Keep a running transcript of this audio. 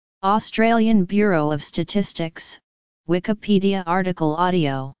Australian Bureau of Statistics, Wikipedia article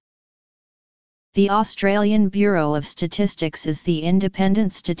audio. The Australian Bureau of Statistics is the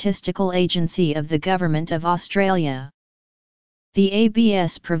independent statistical agency of the Government of Australia. The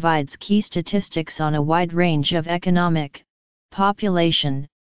ABS provides key statistics on a wide range of economic, population,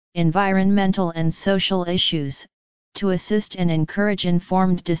 environmental and social issues, to assist and encourage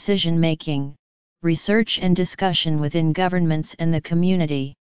informed decision-making, research and discussion within governments and the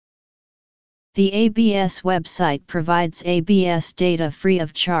community. The ABS website provides ABS data free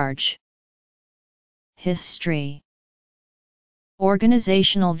of charge. History.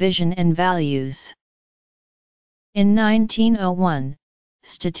 Organizational vision and values. In 1901,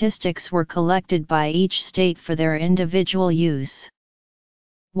 statistics were collected by each state for their individual use.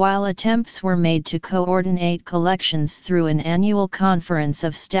 While attempts were made to coordinate collections through an annual conference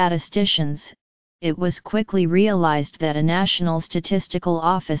of statisticians, it was quickly realized that a national statistical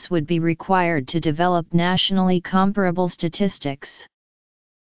office would be required to develop nationally comparable statistics.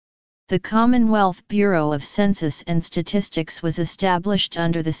 The Commonwealth Bureau of Census and Statistics was established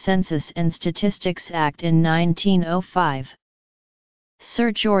under the Census and Statistics Act in 1905.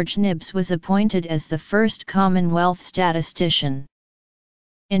 Sir George Nibs was appointed as the first Commonwealth statistician.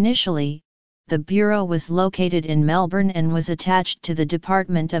 Initially, the Bureau was located in Melbourne and was attached to the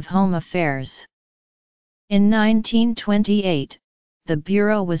Department of Home Affairs. In 1928, the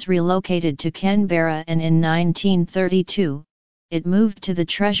Bureau was relocated to Canberra, and in 1932, it moved to the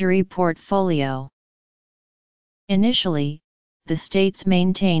Treasury portfolio. Initially, the states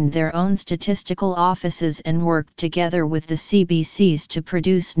maintained their own statistical offices and worked together with the CBCs to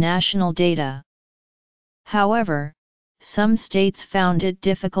produce national data. However, some states found it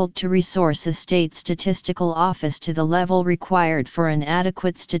difficult to resource a state statistical office to the level required for an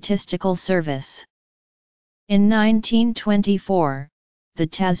adequate statistical service. In 1924, the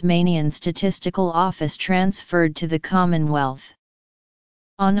Tasmanian Statistical Office transferred to the Commonwealth.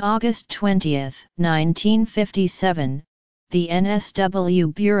 On August 20, 1957, the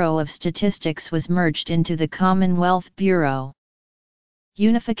NSW Bureau of Statistics was merged into the Commonwealth Bureau.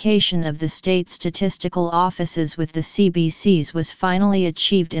 Unification of the state statistical offices with the CBCs was finally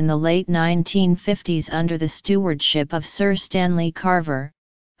achieved in the late 1950s under the stewardship of Sir Stanley Carver,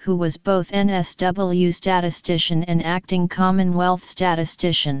 who was both NSW statistician and acting Commonwealth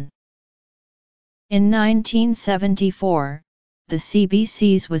statistician. In 1974, the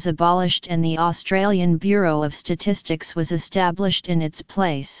CBCs was abolished and the Australian Bureau of Statistics was established in its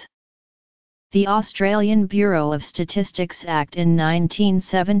place. The Australian Bureau of Statistics Act in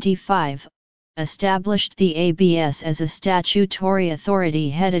 1975 established the ABS as a statutory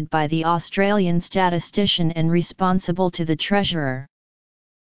authority headed by the Australian statistician and responsible to the Treasurer.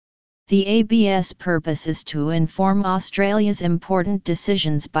 The ABS purpose is to inform Australia's important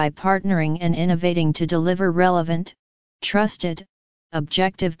decisions by partnering and innovating to deliver relevant, trusted,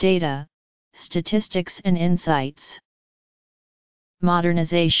 objective data, statistics and insights.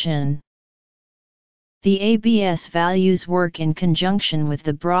 Modernisation. The ABS values work in conjunction with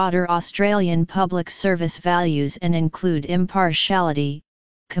the broader Australian public service values and include impartiality,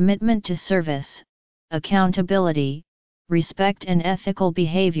 commitment to service, accountability, respect and ethical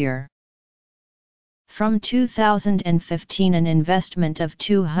behaviour. From 2015, an investment of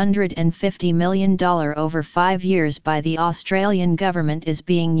 $250 million over 5 years by the Australian government is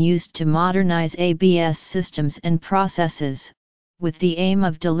being used to modernise ABS systems and processes, with the aim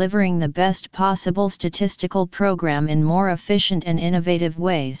of delivering the best possible statistical program in more efficient and innovative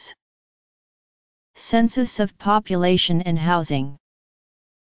ways. Census of Population and Housing.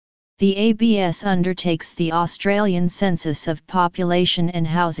 The ABS undertakes the Australian Census of Population and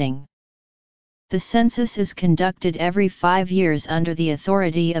Housing. The census is conducted every 5 years under the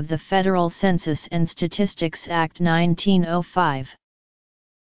authority of the Federal Census and Statistics Act 1905.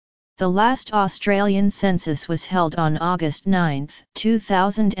 The last Australian census was held on August 9,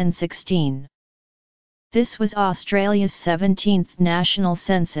 2016. This was Australia's 17th national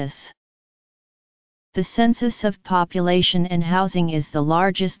census. The Census of Population and Housing is the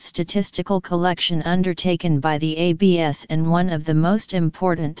largest statistical collection undertaken by the ABS and one of the most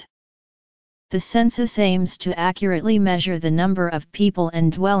important. The census aims to accurately measure the number of people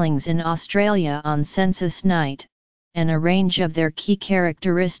and dwellings in Australia on census night, and a range of their key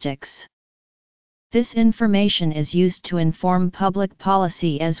characteristics. This information is used to inform public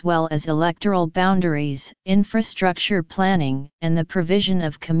policy as well as electoral boundaries, infrastructure planning, and the provision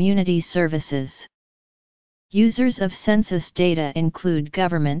of community services. Users of census data include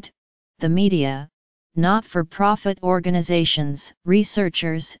government, the media, not-for-profit organizations,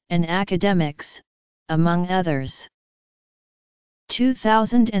 researchers, and academics, among others.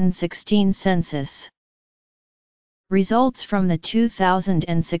 2016 census. Results from the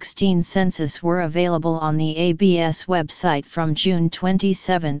 2016 census were available on the ABS website from June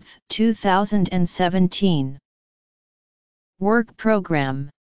 27, 2017. Work Program.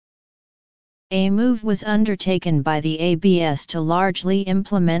 A move was undertaken by the ABS to largely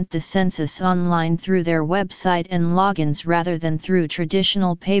implement the census online through their website and logins rather than through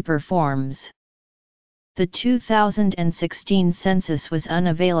traditional paper forms. The 2016 census was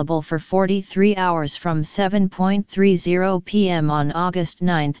unavailable for 43 hours from 7:30 p.m. on August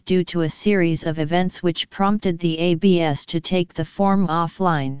 9 due to a series of events which prompted the ABS to take the form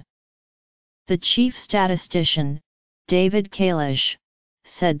offline. The chief statistician, David Kalish,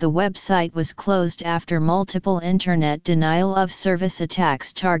 said the website was closed after multiple Internet denial-of-service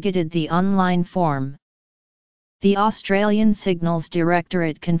attacks targeted the online form. The Australian Signals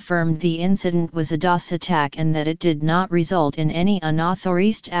Directorate confirmed the incident was a DOS attack and that it did not result in any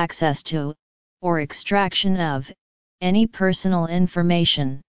unauthorized access to, or extraction of, any personal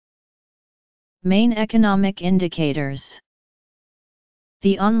information. Main economic indicators.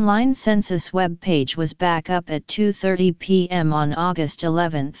 The online census web page was back up at 2:30 p.m. on August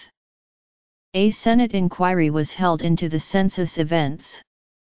 11. A Senate inquiry was held into the census events.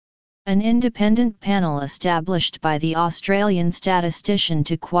 An independent panel established by the Australian statistician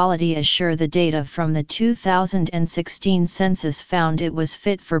to quality assure the data from the 2016 census found it was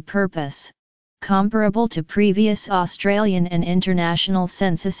fit for purpose, comparable to previous Australian and international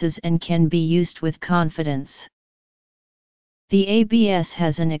censuses and can be used with confidence. The ABS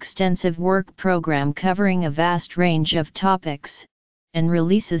has an extensive work program covering a vast range of topics, and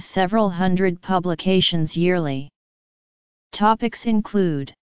releases several hundred publications yearly. Topics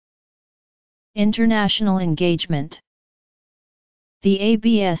include international engagement. The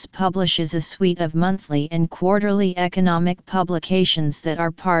ABS publishes a suite of monthly and quarterly economic publications that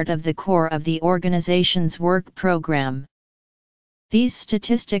are part of the core of the organization's work program. These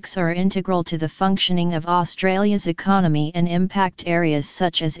statistics are integral to the functioning of Australia's economy and impact areas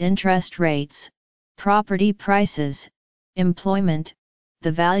such as interest rates, property prices, employment,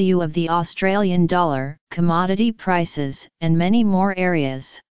 the value of the Australian dollar, commodity prices, and many more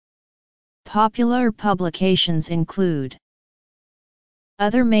areas. Popular publications include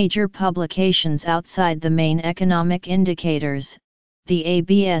other major publications outside the main economic indicators. The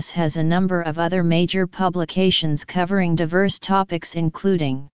ABS has a number of other major publications covering diverse topics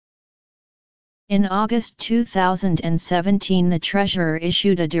including. In August 2017 the Treasurer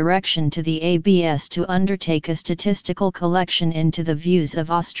issued a direction to the ABS to undertake a statistical collection into the views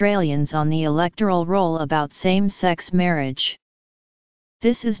of Australians on the electoral roll about same-sex marriage.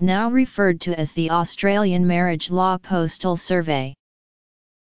 This is now referred to as the Australian Marriage Law Postal Survey.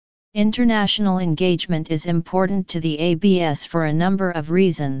 International engagement is important to the ABS for a number of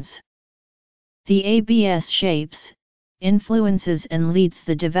reasons. The ABS shapes, influences and leads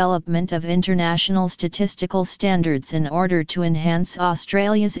the development of international statistical standards in order to enhance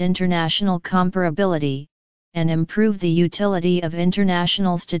Australia's international comparability, and improve the utility of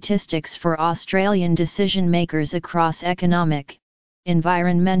international statistics for Australian decision-makers across economic,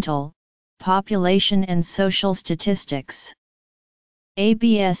 environmental, population and social statistics.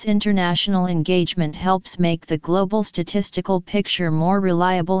 ABS international engagement helps make the global statistical picture more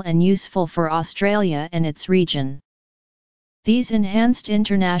reliable and useful for Australia and its region. These enhanced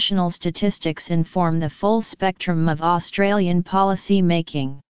international statistics inform the full spectrum of Australian policy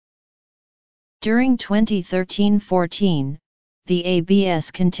making. During 2013-14, the ABS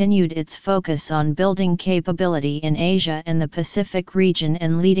continued its focus on building capability in Asia and the Pacific region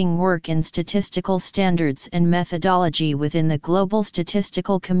and leading work in statistical standards and methodology within the global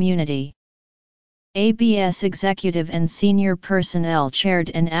statistical community. ABS executive and senior personnel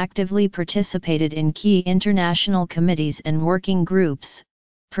chaired and actively participated in key international committees and working groups,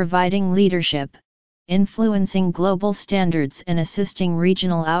 providing leadership, influencing global standards and assisting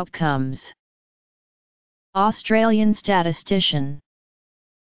regional outcomes. Australian statistician.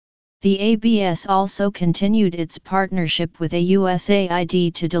 The ABS also continued its partnership with a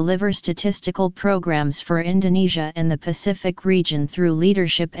USAID to deliver statistical programs for Indonesia and the Pacific region through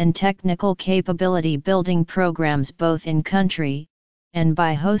leadership and technical capability building programs both in country, and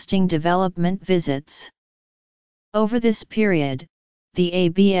by hosting development visits. Over this period, the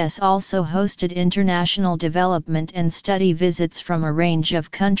ABS also hosted international development and study visits from a range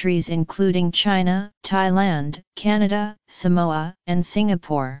of countries including China, Thailand, Canada, Samoa, and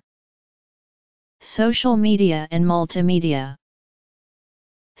Singapore. Social media and multimedia.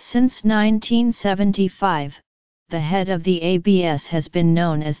 Since 1975, the head of the ABS has been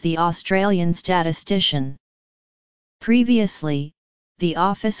known as the Australian statistician. Previously, the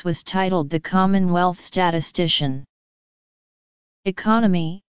office was titled the Commonwealth Statistician.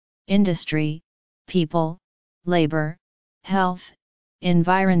 Economy, industry, people, labor, health,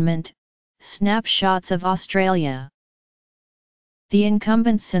 environment, snapshots of Australia. The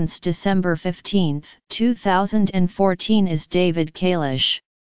incumbent since December 15, 2014 is David Kalish.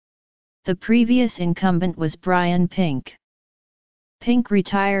 The previous incumbent was Brian Pink. Pink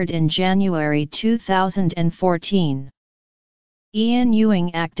retired in January 2014. Ian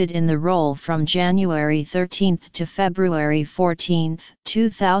Ewing acted in the role from January 13 to February 14,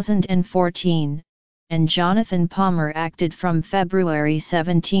 2014, and Jonathan Palmer acted from February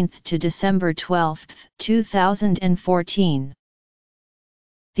 17 to December 12, 2014.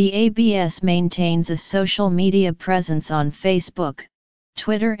 The ABS maintains a social media presence on Facebook,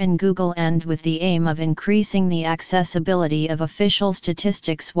 Twitter and Google, and with the aim of increasing the accessibility of official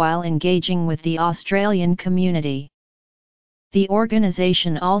statistics while engaging with the Australian community. The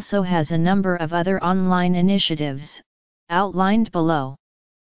organisation also has a number of other online initiatives, outlined below.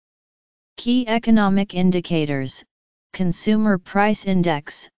 Key economic indicators: Consumer Price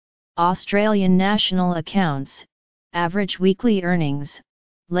Index, Australian National Accounts, Average Weekly Earnings,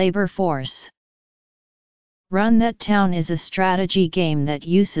 Labour Force. Run That Town is a strategy game that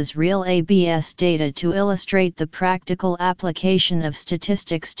uses real ABS data to illustrate the practical application of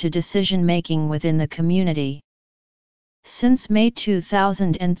statistics to decision-making within the community. Since May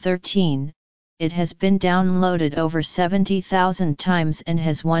 2013, it has been downloaded over 70,000 times and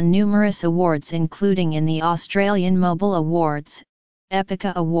has won numerous awards, including in the Australian Mobile Awards,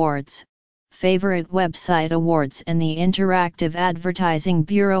 Epica Awards, Favourite Website Awards and the Interactive Advertising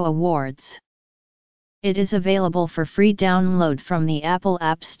Bureau Awards. It is available for free download from the Apple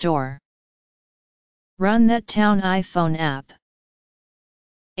App Store. Run That Town iPhone app.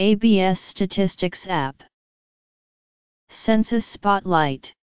 ABS Statistics app. Census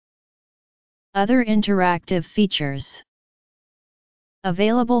Spotlight. Other interactive features.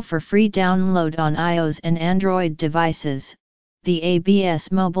 Available for free download on iOS and Android devices, the ABS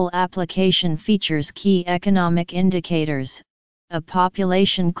mobile application features key economic indicators, a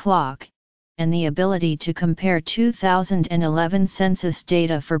population clock, and the ability to compare 2011 census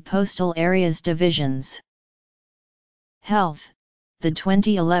data for postal areas divisions. Health. The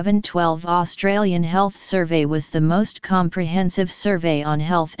 2011-12 Australian Health Survey was the most comprehensive survey on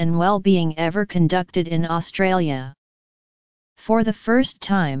health and well-being ever conducted in Australia. For the first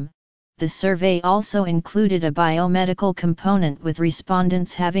time, the survey also included a biomedical component, with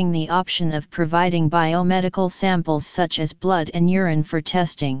respondents having the option of providing biomedical samples such as blood and urine for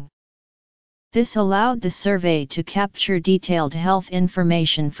testing. This allowed the survey to capture detailed health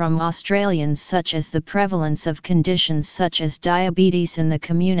information from Australians, such as the prevalence of conditions such as diabetes in the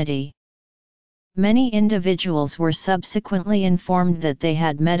community. Many individuals were subsequently informed that they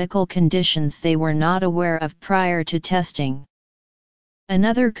had medical conditions they were not aware of prior to testing.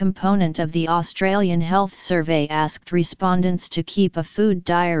 Another component of the Australian Health Survey asked respondents to keep a food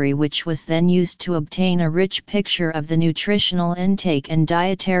diary, which was then used to obtain a rich picture of the nutritional intake and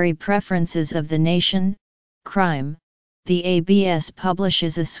dietary preferences of the nation. Crime. The ABS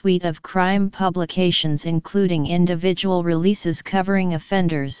publishes a suite of crime publications, including individual releases covering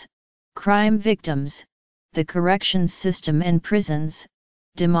offenders, crime victims, the corrections system and prisons.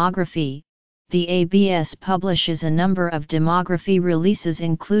 Demography. The ABS publishes a number of demography releases,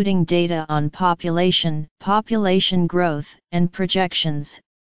 including data on population growth, and projections,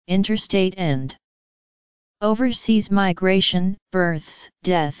 interstate and overseas migration, births,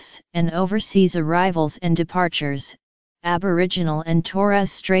 deaths, and overseas arrivals and departures, Aboriginal and Torres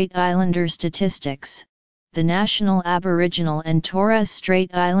Strait Islander statistics. The National Aboriginal and Torres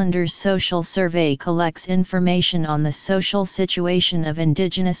Strait Islanders Social Survey collects information on the social situation of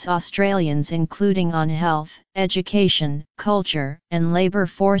Indigenous Australians, including on health, education, culture, and labour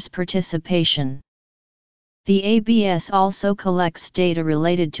force participation. The ABS also collects data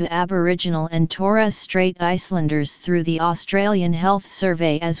related to Aboriginal and Torres Strait Islanders through the Australian Health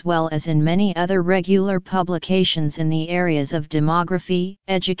Survey, as well as in many other regular publications in the areas of demography,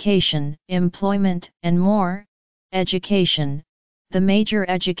 education, employment, and more. Education. The major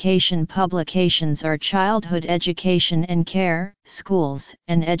education publications are Childhood Education and Care, Schools,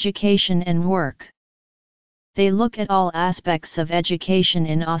 and Education and Work. They look at all aspects of education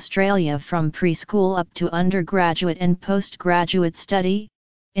in Australia, from preschool up to undergraduate and postgraduate study.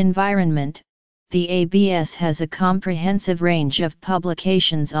 Environment. The ABS has a comprehensive range of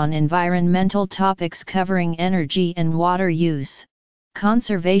publications on environmental topics covering energy and water use,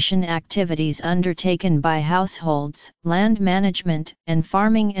 conservation activities undertaken by households, land management, and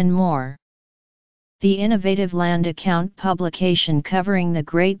farming, and more. The innovative land account publication covering the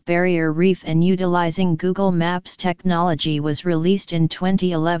Great Barrier Reef and utilizing Google Maps technology was released in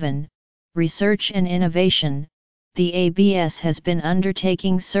 2011. Research and innovation. The ABS has been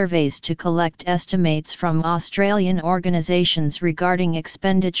undertaking surveys to collect estimates from Australian organisations regarding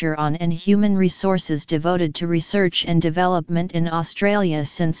expenditure on and human resources devoted to research and development in Australia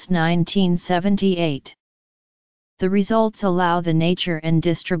since 1978. The results allow the nature and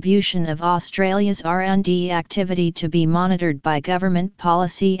distribution of Australia's R&D activity to be monitored by government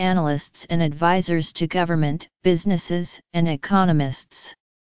policy analysts and advisors to government, businesses, and economists.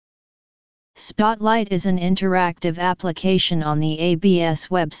 Spotlight is an interactive application on the ABS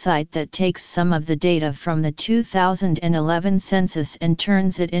website that takes some of the data from the 2011 census and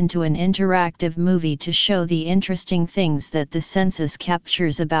turns it into an interactive movie to show the interesting things that the census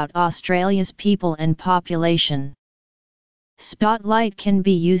captures about Australia's people and population. Spotlight can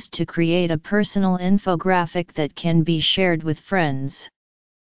be used to create a personal infographic that can be shared with friends.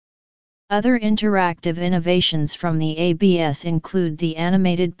 Other interactive innovations from the ABS include the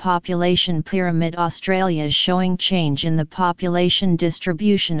animated population pyramid Australia showing change in the population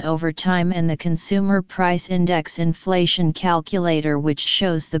distribution over time and the Consumer Price Index inflation calculator which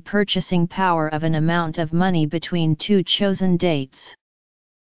shows the purchasing power of an amount of money between two chosen dates.